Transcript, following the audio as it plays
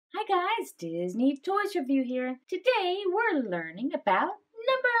guys, Disney Toys Review here. Today we're learning about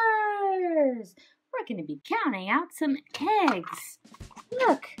numbers. We're going to be counting out some eggs.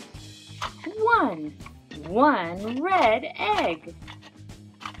 Look, one red egg.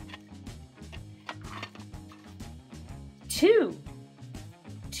 Two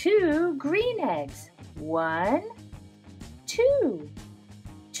green eggs. One, two.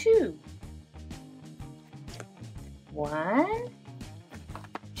 One,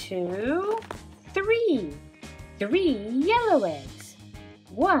 two, three. Three yellow eggs.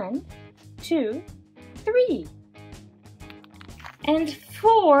 One, two, three. And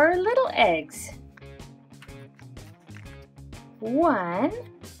four little eggs. One,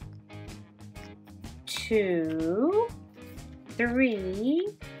 two, three,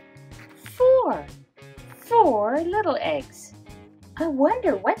 four. Four little eggs. I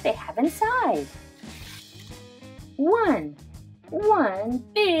wonder what they have inside. One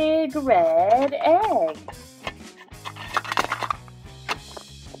big red egg.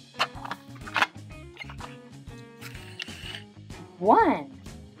 One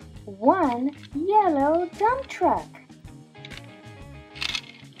yellow dump truck.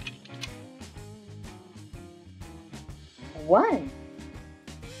 One,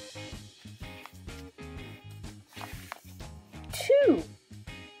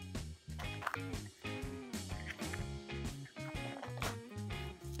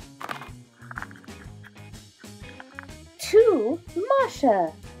 two,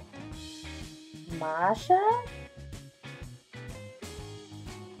 Masha.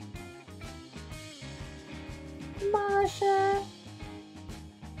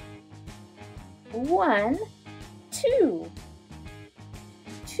 One, two.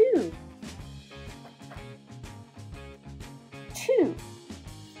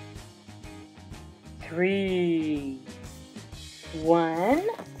 Three. One,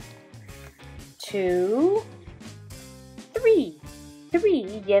 two, three.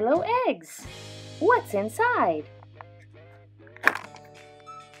 Three yellow eggs. What's inside?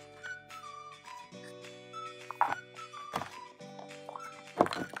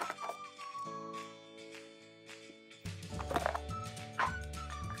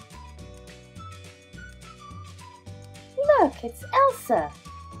 Look, it's Elsa.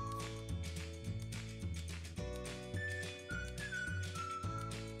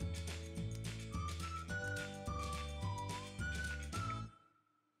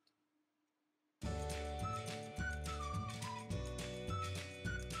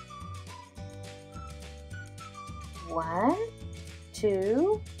 One,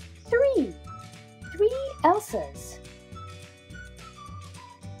 two, three. Three Elsas.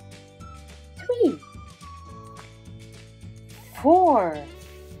 Three. Four.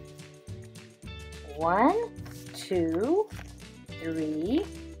 One, two, three,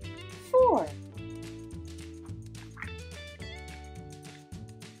 four.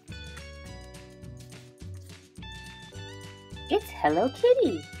 It's Hello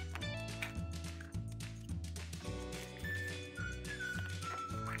Kitty.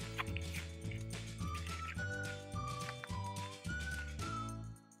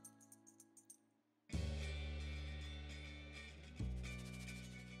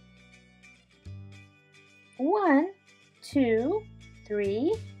 One, two,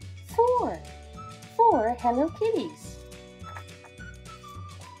 three, four. Four Hello Kitties.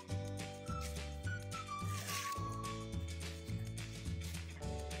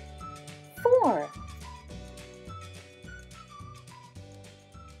 Four.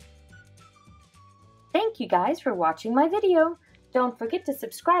 Thank you guys for watching my video. Don't forget to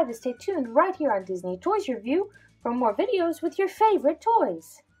subscribe and stay tuned right here on Disney Toys Review for more videos with your favorite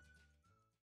toys.